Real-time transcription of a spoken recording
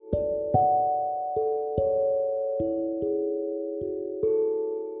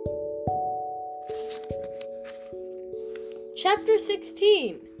Chapter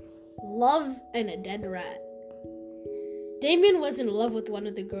 16. Love and a Dead Rat. Damien was in love with one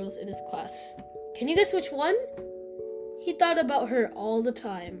of the girls in his class. Can you guess which one? He thought about her all the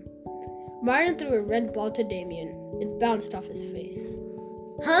time. Myron threw a red ball to Damien. It bounced off his face.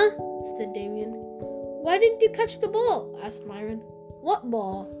 Huh? Said Damien. Why didn't you catch the ball? Asked Myron. What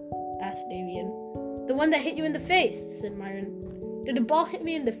ball? Asked Damien. The one that hit you in the face, said Myron. Did the ball hit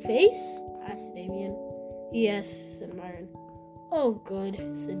me in the face? Asked Damien. Yes, said Myron. Oh, good,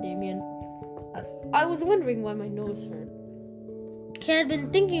 said Damien. I was wondering why my nose hurt. He had been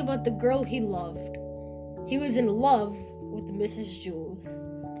thinking about the girl he loved. He was in love with Mrs. Jules.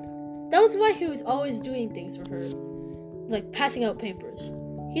 That was why he was always doing things for her, like passing out papers.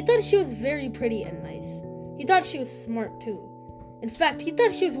 He thought she was very pretty and nice. He thought she was smart too. In fact, he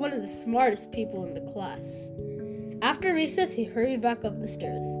thought she was one of the smartest people in the class. After recess, he hurried back up the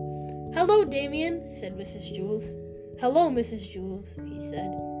stairs. Hello, Damien, said Mrs. Jules. Hello, Mrs. Jules, he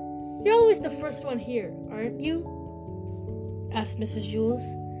said. You're always the first one here, aren't you? Asked Mrs. Jules.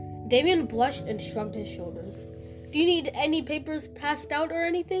 Damien blushed and shrugged his shoulders. Do you need any papers passed out or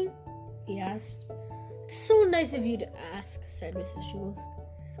anything? He asked. So nice of you to ask, said Mrs. Jules.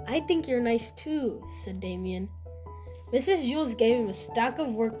 I think you're nice too, said Damien. Mrs. Jules gave him a stack of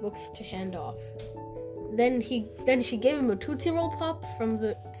workbooks to hand off. Then she gave him a Tootsie Roll Pop from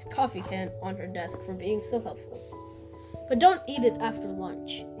the coffee can on her desk for being so helpful. But don't eat it after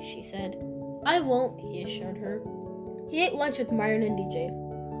lunch, she said. I won't, he assured her. He ate lunch with Myron and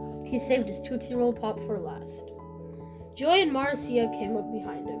DJ. He saved his Tootsie Roll Pop for last. Joy and Marcia came up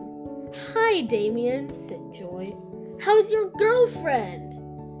behind him. Hi, Damien, said Joy. How's your girlfriend?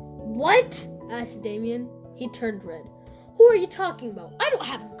 What? Asked Damien. He turned red. Who are you talking about? I don't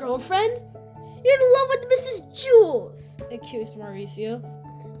have a girlfriend. You're in love with Mrs. Jules, accused Mauricio.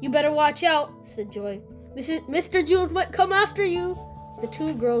 You better watch out, said Joy. Mr. Jules might come after you. The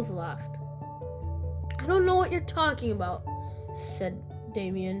two girls laughed. I don't know what you're talking about, said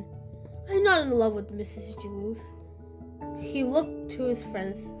Damien. I'm not in love with Mrs. Jules. He looked to his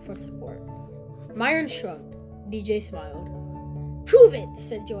friends for support. Myron shrugged. DJ smiled. Prove it,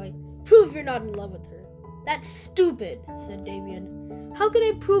 said Joy. Prove you're not in love with her. That's stupid, said Damien. How can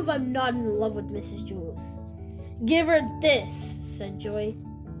I prove I'm not in love with Mrs. Jules? Give her this, said Joy.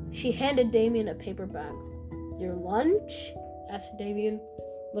 She handed Damien a paper bag. Your lunch? Asked Damien.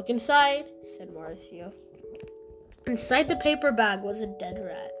 Look inside, said Mauricio. Inside the paper bag was a dead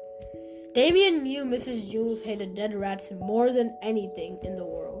rat. Damien knew Mrs. Jules hated dead rats more than anything in the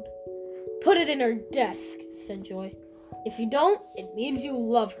world. Put it in her desk, said Joy. If you don't, it means you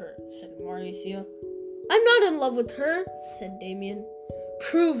love her, said Mauricio. I'm not in love with her, said Damien.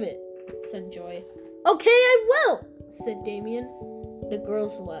 Prove it, said Joy. Okay, I will, said Damien. The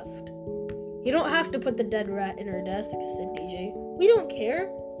girls left. You don't have to put the dead rat in her desk, said DJ. We don't care.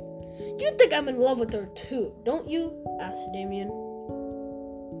 You think I'm in love with her too, don't you? Asked Damien.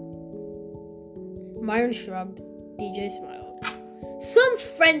 Myron shrugged. DJ smiled. Some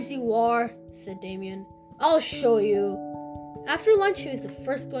friends you are, said Damien. I'll show you. After lunch, he was the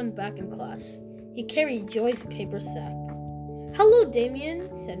first one back in class. He carried Joy's paper sack. Hello, Damien,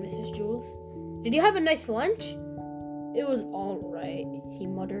 said Mrs. Jules. Did you have a nice lunch? It was all right, he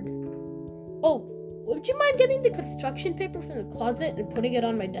muttered. Oh, would you mind getting the construction paper from the closet and putting it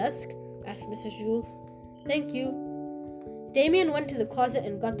on my desk? Asked Mrs. Jules. Thank you. Damien went to the closet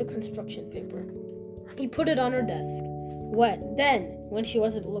and got the construction paper. He put it on her desk. Then, when she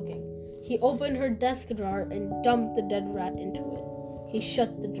wasn't looking, he opened her desk drawer and dumped the dead rat into it. He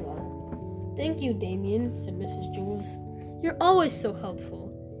shut the drawer. Thank you, Damien, said Mrs. Jules. You're always so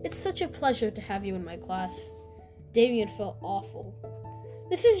helpful. It's such a pleasure to have you in my class. Damien felt awful.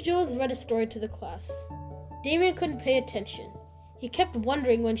 Mrs. Jules read a story to the class. Damien couldn't pay attention. He kept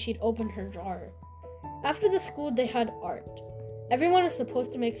wondering when she'd open her drawer. After the school, they had art. Everyone was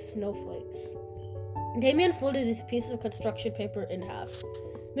supposed to make snowflakes. Damien folded his piece of construction paper in half.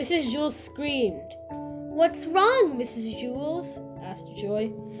 Mrs. Jules screamed. What's wrong, Mrs. Jules? Asked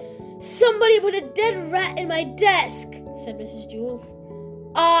Joy. Somebody put a dead rat in my desk, said Mrs. Jules.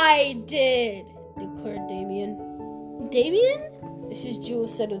 I did, declared Damien. Damien? Mrs.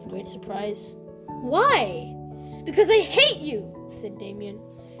 Jules said with great surprise. Why? Because I hate you, said Damien.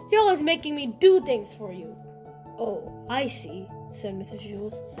 You're always making me do things for you. Oh, I see, said Mrs.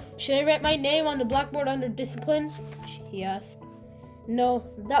 Jules. Should I write my name on the blackboard under discipline? He asked. No,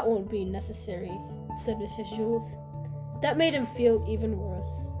 that won't be necessary, said Mrs. Jules. That made him feel even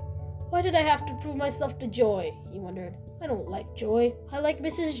worse. Why did I have to prove myself to Joy? He wondered. I don't like Joy. I like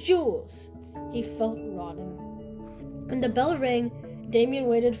Mrs. Jules. He felt rotten. When the bell rang, Damien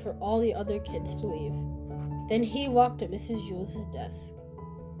waited for all the other kids to leave. Then he walked to Mrs. Jules' desk.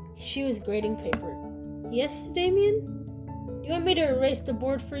 She was grading paper. Yes, Damien? Do you want me to erase the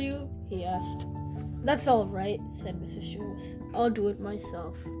board for you? He asked. That's all right, said Mrs. Jules. I'll do it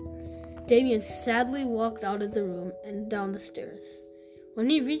myself. Damien sadly walked out of the room and down the stairs. When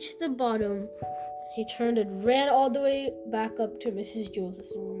he reached the bottom, he turned and ran all the way back up to Mrs.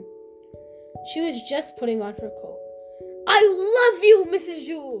 Jules' room. She was just putting on her coat. I love you, Mrs.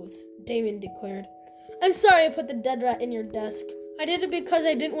 Jules, Damien declared. I'm sorry I put the dead rat in your desk. I did it because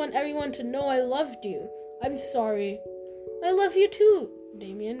I didn't want everyone to know I loved you. I'm sorry. I love you too,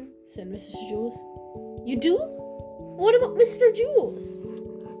 Damien, said Mrs. Jules. You do? What about Mr. Jules?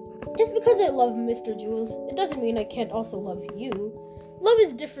 Just because I love Mr. Jules, it doesn't mean I can't also love you. Love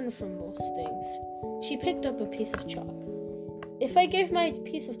is different from most things. She picked up a piece of chalk. If I gave my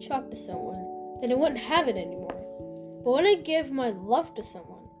piece of chalk to someone, then I wouldn't have it anymore. But when I give my love to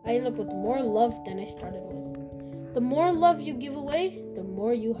someone, I end up with more love than I started with. The more love you give away, the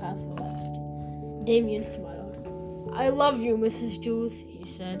more you have left. Damien smiled. I love you, Mrs. Jules, he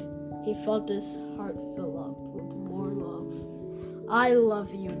said. He felt his heart fill up with more love. I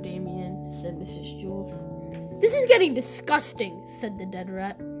love you, Damien, said Mrs. Jules. This is getting disgusting, said the dead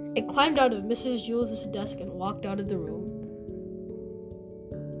rat. It climbed out of Mrs. Jules' desk and walked out of the room.